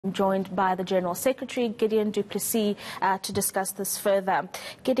Joined by the General Secretary, Gideon du Plessis, to discuss this further.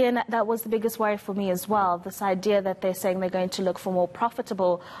 Gideon, that was the biggest worry for me as well, this idea that they're saying they're going to look for more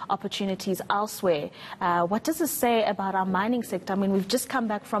profitable opportunities elsewhere. What does this say about our mining sector? I mean, we've just come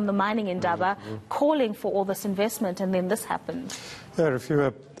back from the mining indaba calling for all this investment, and then this happened. Yeah, if you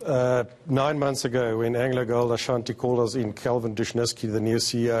were 9 months ago when AngloGold Ashanti called us in, Kelvin Dushnitsky, the new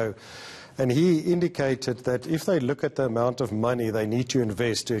CEO, and he indicated that if they look at the amount of money they need to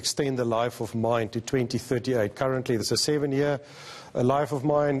invest to extend the life of mine to 2038, currently there's a 7-year life of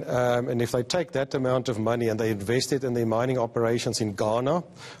mine, and if they take that amount of money and they invest it in their mining operations in Ghana,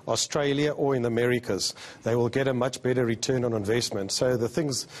 Australia or in the Americas, they will get a much better return on investment. So the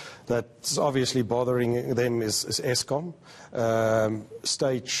things that's obviously bothering them is Eskom.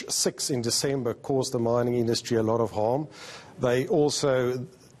 Stage 6 in December caused the mining industry a lot of harm.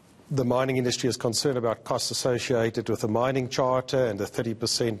 The mining industry is concerned about costs associated with the mining charter and the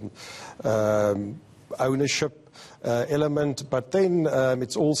 30% ownership element, but then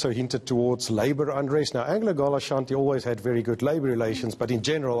it's also hinted towards labour unrest. Now, AngloGold Ashanti always had very good labour relations, but in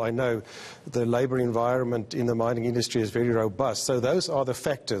general, I know the labour environment in the mining industry is very robust. So those are the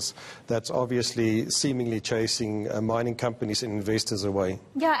factors that's obviously seemingly chasing mining companies and investors away.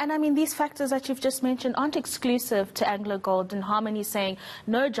 Yeah, and I mean, these factors that you've just mentioned aren't exclusive to AngloGold, and Harmony saying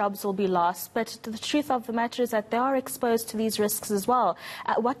no jobs will be lost, but the truth of the matter is that they are exposed to these risks as well.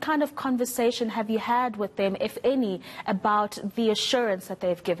 What kind of conversation have you had with them, if any, about the assurance that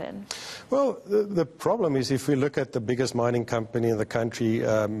they've given? Well, the problem is if we look at the biggest mining company in the country,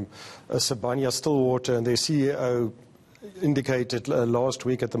 Sibanye-Stillwater, and their CEO indicated last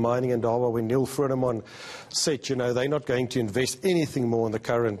week at the mining indaba when Neil Froneman said, you know, they're not going to invest anything more in the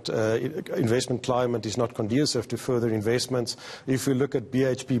current investment climate is not conducive to further investments. If we look at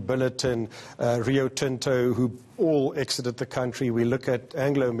BHP Billiton, Rio Tinto, who all exited the country, we look at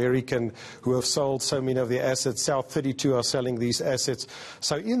Anglo American, who have sold so many of their assets, South 32 are selling these assets.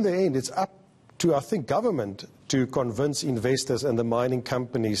 So in the end, it's up to, I think, government to convince investors and the mining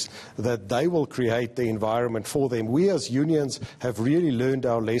companies that they will create the environment for them. We as unions have really learned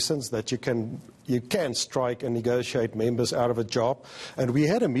our lessons that you can strike and negotiate members out of a job. And we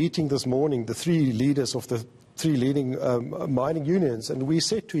had a meeting this morning, the three leaders of the three leading mining unions, and we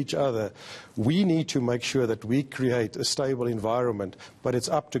said to each other, we need to make sure that we create a stable environment, but it's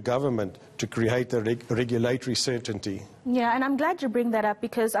up to government to create the regulatory certainty. Yeah, and I'm glad you bring that up,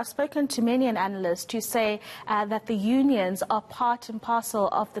 because I've spoken to many an analyst who say that the unions are part and parcel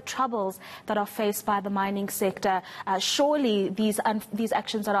of the troubles that are faced by the mining sector. Surely these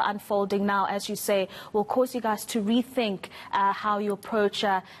actions that are unfolding now, as you say, will cause you guys to rethink how you approach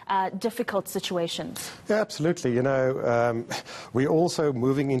difficult situations. Yeah, absolutely. You know, we're also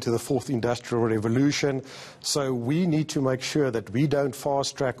moving into the fourth industrial revolution, so we need to make sure that we don't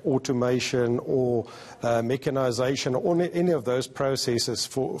fast-track automation or mechanization or any of those processes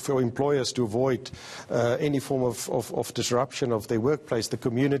for employers to avoid any form of disruption of their workplace. The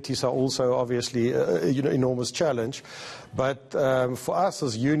communities are also obviously an enormous challenge. But for us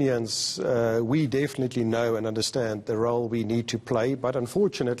as unions, we definitely know and understand the role we need to play. But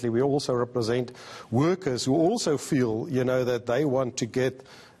unfortunately, we also represent workers who also feel, you know, that they want to get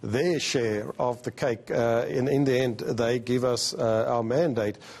their share of the cake. In the end, they give us our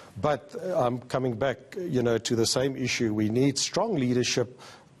mandate. But I'm coming back, you know, to the same issue. We need strong leadership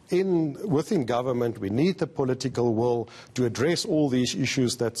within government. We need the political will to address all these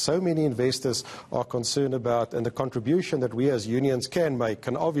issues that so many investors are concerned about, and the contribution that we as unions can make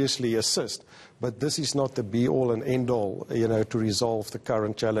can obviously assist. But this is not the be-all and end-all, you know, to resolve the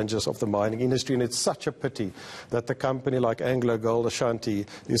current challenges of the mining industry. And it's such a pity that the company like AngloGold Ashanti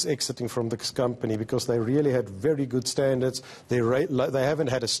is exiting from this company, because they really had very good standards. They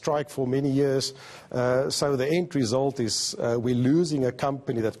haven't had a strike for many years. So the end result is we're losing a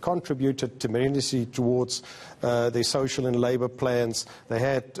company that contributed tremendously towards their social and labour plans. They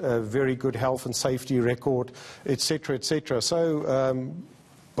had a very good health and safety record, etc., etc. So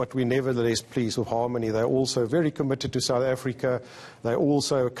but we're nevertheless pleased with Harmony. They're also very committed to South Africa. They're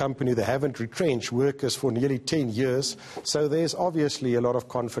also a company that haven't retrenched workers for nearly 10 years. So there's obviously a lot of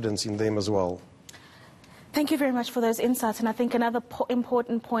confidence in them as well. Thank you very much for those insights. And I think another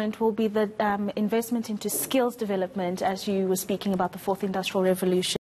important point will be the investment into skills development, as you were speaking about the fourth industrial revolution.